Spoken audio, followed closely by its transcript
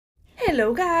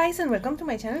Hello guys and welcome to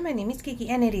my channel. My name is Kiki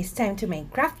and it is time to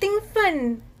make crafting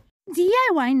fun.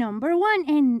 DIY number 1,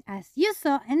 and as you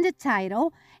saw in the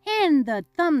title and the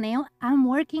thumbnail, I'm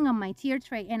working on my tier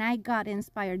tray and I got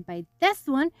inspired by this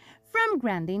one from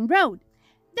Grandin Road.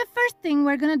 The first thing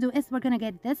we're gonna do is we're gonna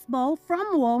get this bowl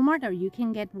from Walmart, or you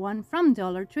can get one from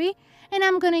Dollar Tree, and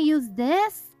I'm gonna use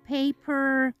this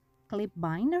paper clip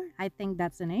binder, I think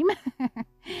that's the name,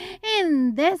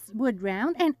 and this wood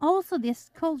round, and also this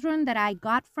cauldron that I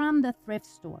got from the thrift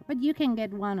store, but you can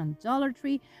get one on Dollar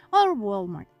Tree or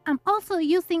Walmart. I'm also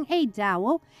using a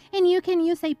dowel, and you can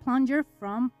use a plunger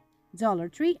from Dollar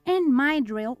Tree, and my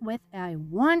drill with a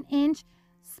 1-inch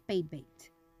spade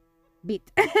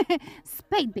bit.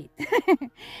 Spade bit.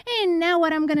 And now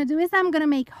what I'm gonna do is I'm gonna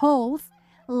make holes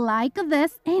like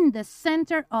this in the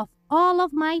center of all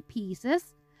of my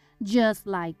pieces, just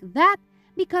like that,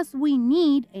 because we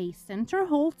need a center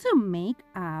hole to make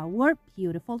our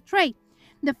beautiful tray.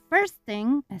 The first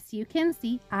thing, as you can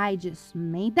see, I just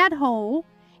made that hole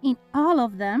in all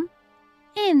of them,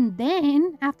 and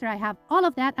then after I have all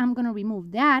of that, I'm gonna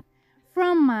remove that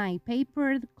from my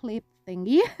paper clip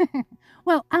thingy.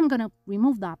 Well, I'm gonna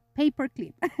remove the paper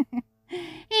clip.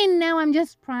 And now I'm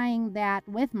just prying that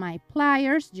with my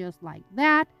pliers, just like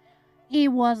that. It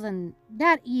wasn't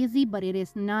that easy, but it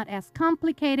is not as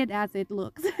complicated as it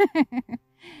looks.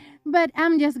 But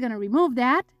I'm just gonna remove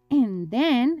that, and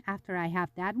then after I have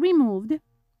that removed,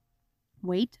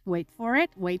 wait for it.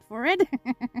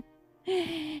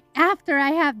 After I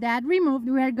have that removed,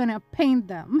 we're gonna paint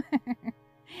them.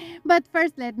 But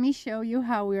first, let me show you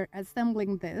how we're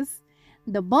assembling this.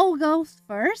 The bowl goes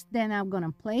first, then I'm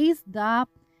gonna place the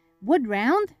wood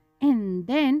round, and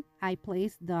then I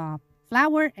place the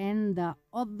flour and the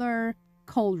other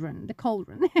cauldron,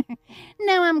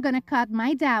 Now I'm gonna cut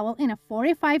my dowel in a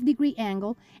 45-degree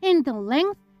angle, and the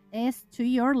length is to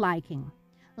your liking.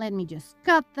 Let me just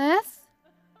cut this,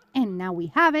 and now we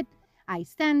have it. I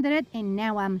sanded it, and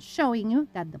now I'm showing you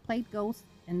that the plate goes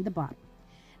in the bottom.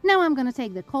 Now I'm gonna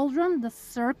take the cauldron, the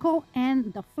circle,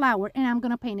 and the flour, and I'm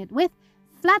gonna paint it with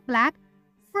flat black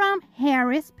from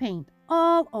Harris Paint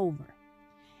all over.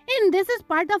 And this is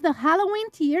part of the Halloween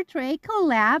tier tray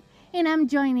collab, and I'm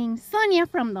joining Sonia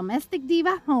from Domestic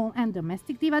Diva Home and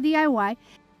Domestic Diva DIY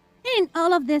and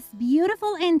all of these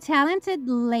beautiful and talented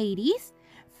ladies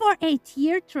for a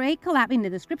tier tray collab. In the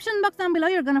description box down below,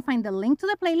 you're going to find the link to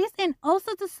the playlist and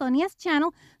also to Sonia's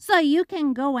channel, so you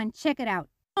can go and check it out.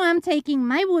 So I'm taking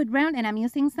my wood round and I'm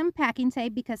using some packing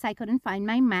tape because I couldn't find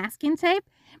my masking tape,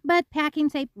 but packing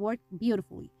tape worked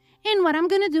beautifully. And what I'm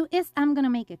going to do is I'm going to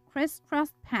make a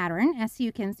crisscross pattern. As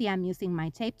you can see, I'm using my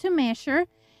tape to measure.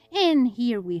 And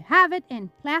here we have it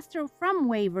in plaster from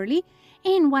Waverly.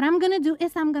 And what I'm going to do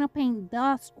is I'm going to paint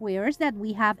the squares that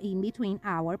we have in between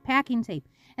our packing tape.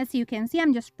 As you can see,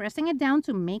 I'm just pressing it down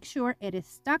to make sure it is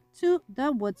stuck to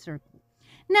the wood circle.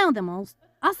 Now, the most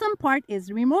awesome part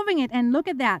is removing it, and look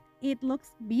at that. It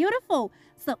looks beautiful,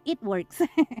 so it works.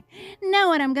 Now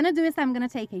what I'm gonna do is I'm gonna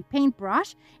take a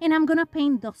paintbrush and I'm gonna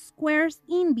paint the squares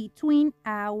in between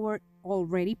our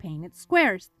already painted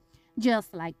squares,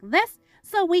 just like this,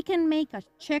 so we can make a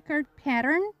checkered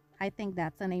pattern. I think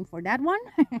that's the name for that one.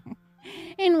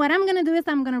 And what I'm gonna do is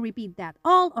I'm gonna repeat that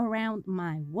all around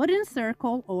my wooden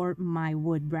circle or my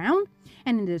wood round.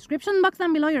 And in the description box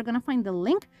down below, you're gonna find the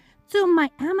link to my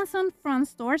Amazon front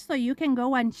store, so you can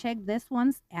go and check this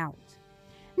ones out.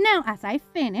 Now, as I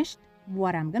finished,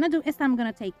 what I'm gonna do is I'm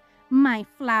gonna take my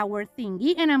flower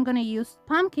thingy and I'm gonna use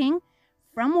pumpkin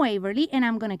from Waverly, and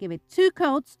I'm gonna give it 2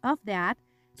 coats of that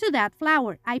to that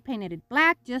flower. I painted it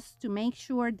black just to make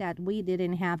sure that we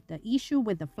didn't have the issue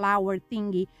with the flower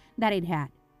thingy that it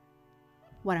had.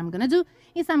 What I'm gonna do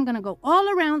is I'm gonna go all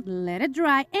around, let it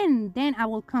dry, and then I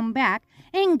will come back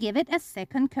and give it a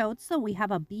second coat so we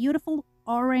have a beautiful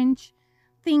orange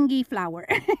thingy flower.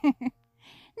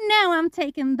 Now I'm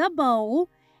taking the bowl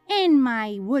and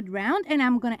my wood round, and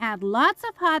I'm gonna add lots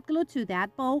of hot glue to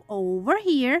that bowl over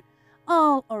here,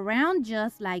 all around,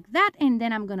 just like that, and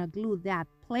then I'm gonna glue that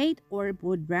plate or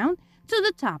wood round to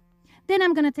the top. Then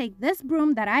I'm gonna take this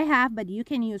broom that I have, but you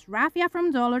can use raffia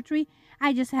from Dollar Tree.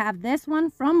 I just have this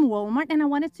one from Walmart and I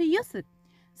wanted to use it.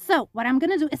 So what I'm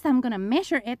gonna do is I'm gonna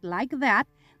measure it like that.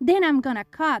 Then I'm gonna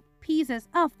cut pieces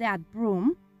of that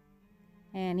broom.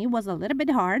 And it was a little bit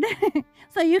hard.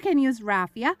 So you can use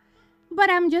raffia. But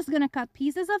I'm just gonna cut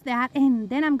pieces of that, and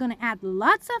then I'm gonna add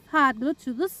lots of hot glue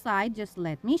to the side. Just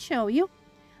let me show you.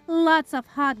 Lots of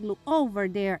hot glue over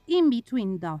there in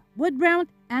between the wood round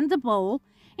and the bowl.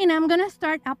 And I'm gonna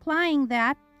start applying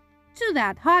that to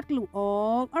that hot glue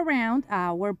all around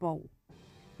our bowl.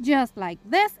 just like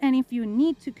this. And if you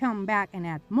need to come back and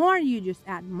add more, you just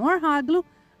add more hot glue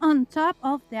on top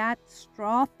of that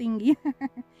straw thingy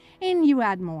and you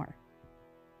add more.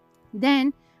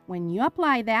 Then when you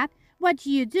apply that, what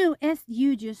you do is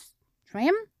you just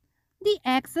trim the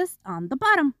excess on the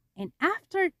bottom. And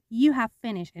after you have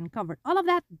finished and covered all of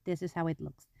that, this is how it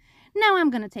looks. Now I'm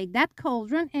going to take that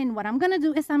cauldron, and what I'm going to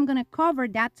do is I'm going to cover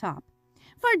that top.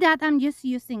 For that, I'm just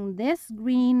using this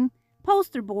green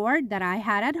poster board that I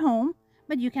had at home,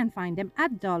 but you can find them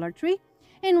at Dollar Tree.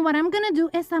 And what I'm going to do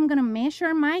is I'm going to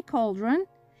measure my cauldron,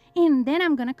 and then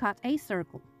I'm going to cut a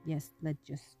circle. Yes, let's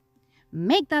just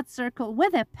make that circle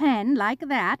with a pen like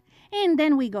that, and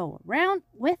then we go around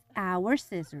with our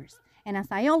scissors. And as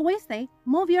I always say,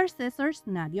 move your scissors,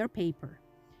 not your paper.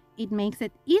 It makes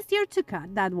it easier to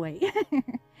cut that way.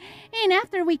 And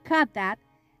after we cut that,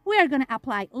 we are going to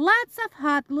apply lots of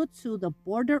hot glue to the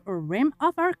border or rim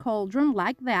of our cauldron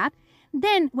like that.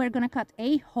 Then we're going to cut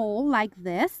a hole like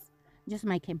this, just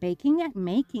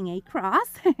making a cross.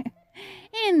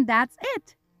 And that's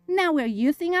it. Now we're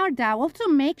using our dowel to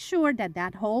make sure that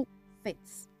that hole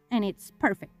fits and it's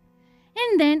perfect.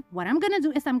 And then what I'm going to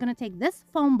do is I'm going to take these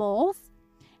foam balls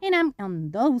and I'm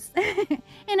on those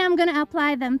and I'm going to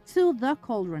apply them to the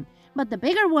cauldron. But the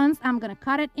bigger ones, I'm going to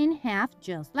cut it in half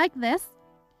just like this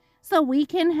so we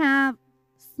can have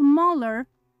smaller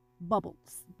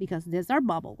bubbles because these are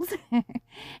bubbles.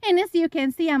 And as you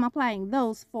can see, I'm applying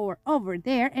those 4 over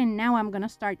there, and now I'm going to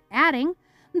start adding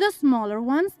the smaller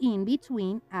ones in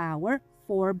between our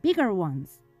 4 bigger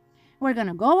ones. We're going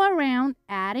to go around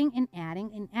adding and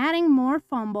adding and adding more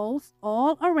foam balls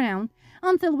all around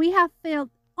until we have filled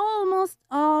almost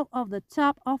all of the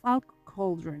top of our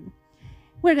cauldron.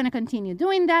 We're going to continue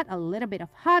doing that, a little bit of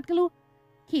hot glue.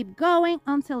 Keep going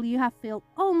until you have filled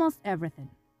almost everything.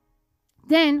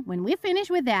 Then, when we finish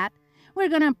with that, we're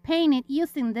going to paint it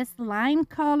using this lime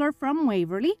color from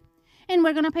Waverly. And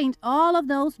we're going to paint all of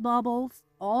those bubbles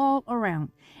all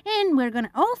around. And we're going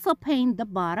to also paint the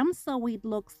bottom so it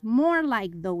looks more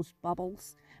like those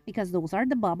bubbles, because those are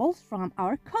the bubbles from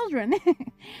our cauldron.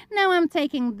 Now I'm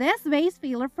taking this vase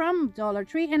filler from Dollar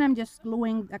Tree and I'm just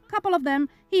gluing a couple of them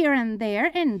here and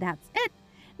there, and that's it.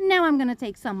 Now I'm going to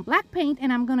take some black paint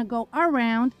and I'm going to go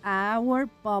around our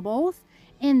bubbles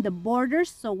in the borders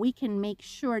so we can make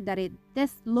sure that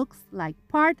this looks like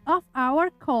part of our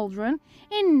cauldron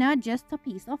and not just a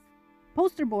piece of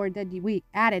poster board that we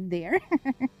added there.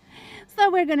 So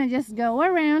we're going to just go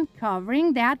around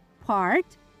covering that part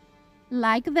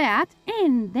like that,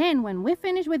 and then when we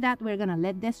finish with that, we're going to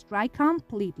let this dry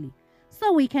completely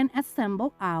so we can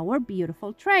assemble our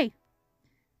beautiful tray.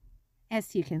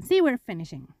 As you can see, we're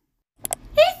finishing.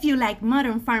 If you like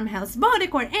modern farmhouse boho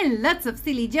decor and lots of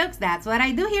silly jokes, that's what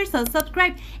I do here, so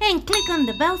subscribe and click on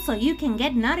the bell so you can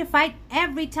get notified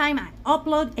every time I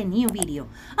upload a new video.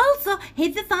 Also,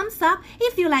 hit the thumbs up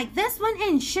if you like this one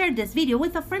and share this video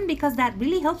with a friend because that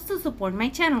really helps to support my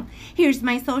channel. Here's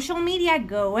my social media,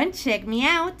 go and check me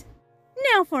out.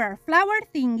 Now for our flower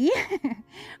thingy,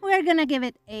 we're gonna give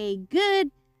it a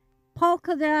good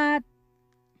polka dot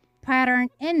pattern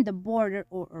in the border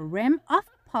or rim of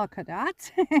polka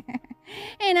dots.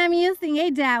 And I'm using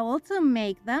a dowel to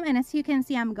make them, and as you can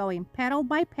see, I'm going petal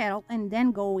by petal and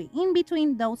then going in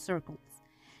between those circles.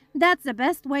 That's the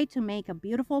best way to make a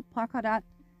beautiful polka dot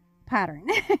pattern.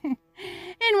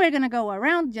 And we're gonna go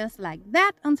around just like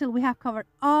that until we have covered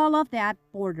all of that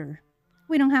border.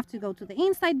 We don't have to go to the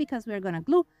inside because we're gonna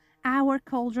glue our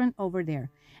cauldron over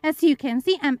there. As you can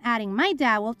see, I'm adding my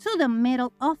dowel to the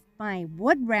middle of my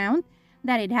wood round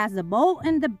that it has the bowl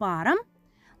in the bottom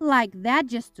like that,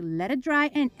 just to let it dry,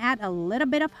 and add a little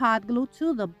bit of hot glue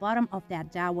to the bottom of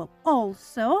that dowel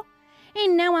also.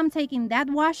 And now I'm taking that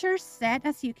washer set,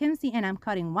 as you can see, and I'm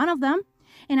cutting one of them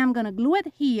and I'm gonna glue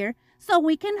it here so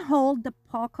we can hold the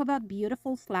polka dot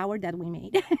beautiful flower that we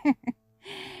made.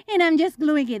 And I'm just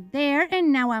gluing it there,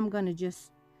 and now I'm gonna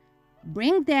just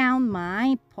bring down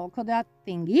my polka dot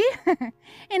thingy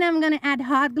and I'm gonna add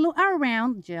hot glue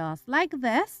around just like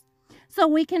this so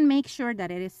we can make sure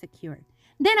that it is secured.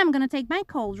 Then I'm gonna take my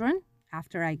cauldron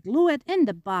after I glue it in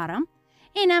the bottom,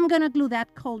 and I'm gonna glue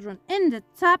that cauldron in the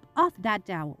top of that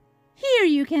dowel. Here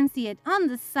you can see it on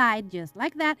the side just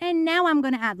like that, and now I'm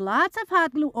gonna add lots of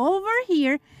hot glue over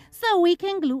here so we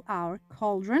can glue our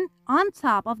cauldron on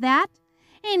top of that.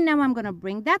 And now I'm gonna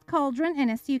bring that cauldron, and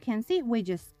as you can see, we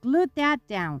just glued that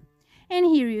down. And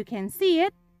here you can see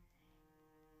it.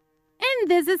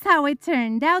 And this is how it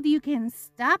turned out. You can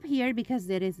stop here because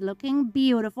it is looking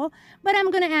beautiful. But I'm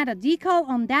gonna add a decal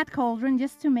on that cauldron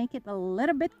just to make it a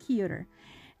little bit cuter.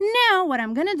 Now, what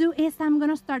I'm gonna do is I'm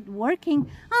gonna start working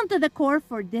onto the core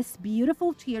for this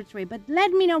beautiful tier tray. But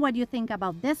let me know what you think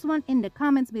about this one in the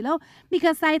comments below,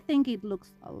 because I think it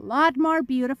looks a lot more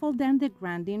beautiful than the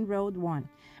Grandin Road one.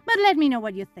 But let me know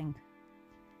what you think.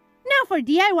 Now for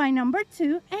DIY number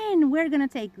 2, and we're gonna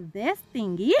take this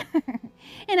thingy,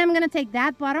 and I'm gonna take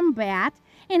that bottom bat,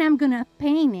 and I'm gonna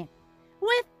paint it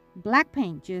with black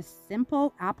paint, just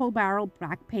simple apple barrel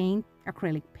black paint,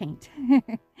 acrylic paint.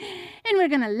 And we're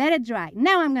gonna let it dry.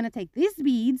 Now I'm gonna take these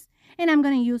beads, and I'm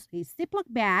gonna use a Ziploc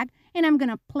bag, and I'm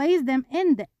gonna place them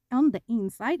on the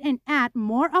inside and add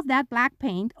more of that black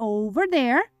paint over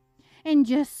there, and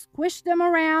just squish them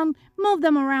around, move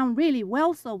them around really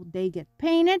well so they get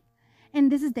painted. And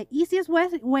this is the easiest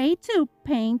way to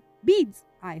paint beads,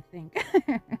 I think.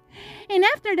 And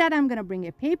after that, I'm gonna bring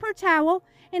a paper towel,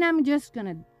 and I'm just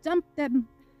gonna dump them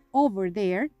over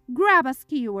there, grab a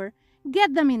skewer,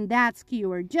 get them in that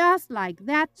skewer just like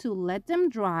that to let them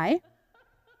dry.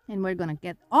 And we're gonna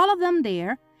get all of them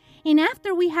there. And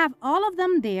after we have all of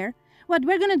them there, what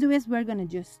we're gonna do is we're gonna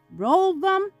just roll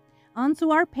them onto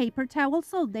our paper towel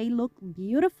so they look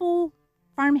beautiful,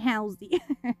 farmhousey.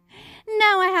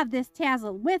 Now I have this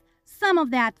tassel with some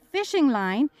of that fishing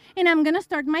line, and I'm gonna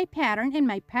start my pattern, and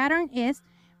my pattern is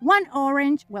one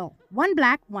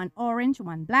black, one orange,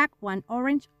 one black, one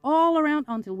orange, all around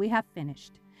until we have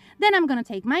finished. Then I'm gonna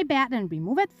take my bat and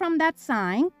remove it from that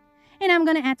sign, and I'm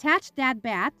gonna attach that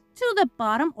bat to the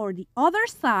bottom or the other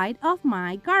side of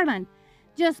my garland,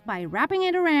 just by wrapping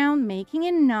it around, making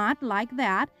a knot like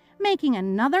that, making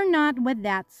another knot with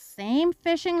that same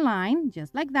fishing line,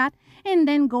 just like that, and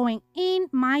then going in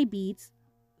my beads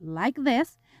like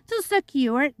this to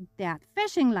secure that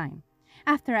fishing line.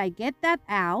 After I get that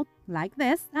out like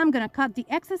this, I'm gonna cut the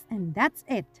excess, and that's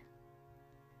it.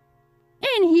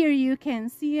 And here you can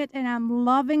see it, and I'm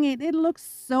loving it. It looks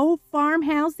so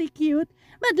farmhousey cute.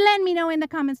 But let me know in the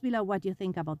comments below what you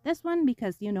think about this one,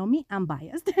 because you know me, I'm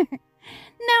biased.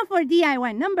 Now for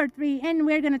DIY number 3, and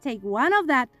we're gonna take one of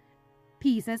that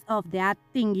pieces of that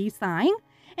thingy sign,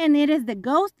 and it is the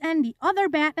ghost and the other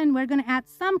bat, and we're gonna add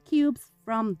some cubes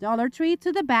from Dollar Tree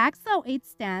to the back so it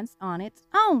stands on its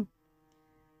own.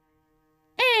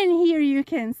 And here you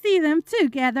can see them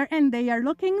together, and they are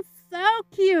looking so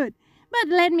cute. But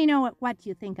let me know what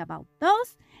you think about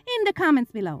those in the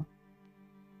comments below.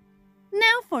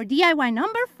 Now for DIY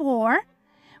number 4,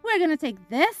 we're gonna take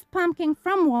this pumpkin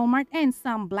from Walmart and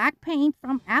some black paint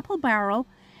from Apple Barrel,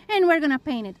 and we're gonna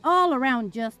paint it all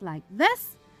around just like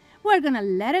this. We're gonna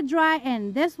let it dry,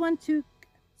 and this one took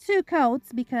 2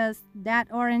 coats because that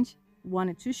orange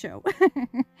wanted to show.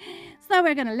 So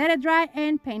we're gonna let it dry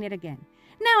and paint it again.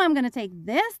 Now I'm gonna take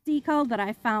this decal that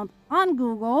I found on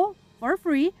Google for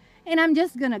free, and I'm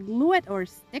just gonna glue it or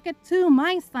stick it to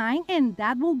my sign, and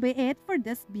that will be it for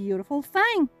this beautiful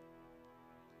sign.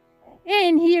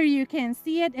 And here you can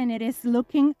see it, and it is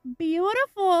looking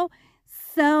beautiful.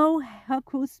 So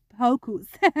hocus pocus.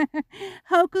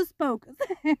 Hocus pocus.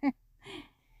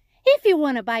 If you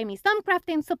want to buy me some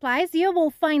crafting supplies, you will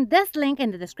find this link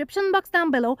in the description box down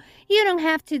below. You don't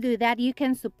have to do that. You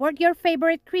can support your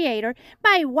favorite creator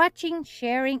by watching,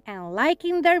 sharing, and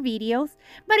liking their videos.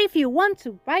 But if you want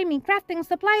to buy me crafting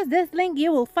supplies, this link,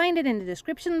 you will find it in the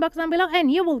description box down below,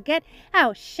 and you will get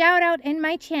a shout out in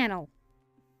my channel.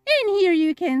 And here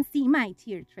you can see my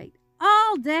tier tray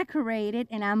all decorated,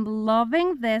 and I'm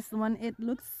loving this one. It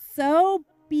looks so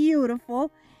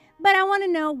beautiful. But I want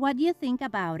to know what you think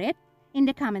about it in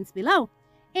the comments below.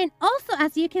 And also,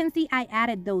 as you can see, I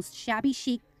added those shabby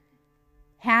chic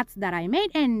hats that I made.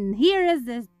 And here is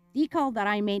this decal that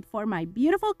I made for my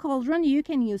beautiful cauldron. You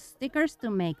can use stickers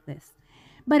to make this.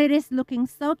 But it is looking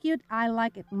so cute. I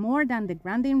like it more than the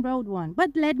Grandin Road one.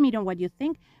 But let me know what you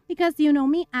think, because you know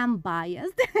me, I'm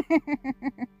biased.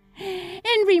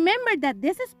 And remember that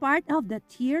this is part of the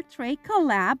tier tray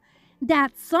collab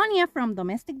that Sonia from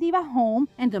Domestic Diva Home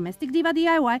and Domestic Diva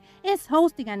DIY is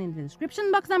hosting, and in the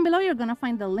description box down below you're gonna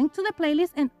find the link to the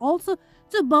playlist and also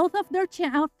to both of her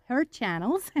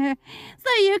channels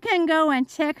so you can go and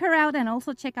check her out and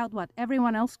also check out what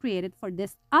everyone else created for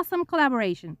this awesome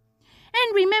collaboration.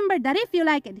 And remember that if you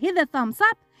like it, hit the thumbs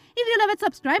up. If you love it,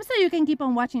 subscribe so you can keep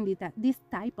on watching this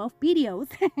type of videos.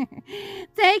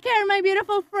 Take care, my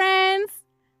beautiful friends.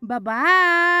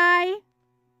 Bye-bye.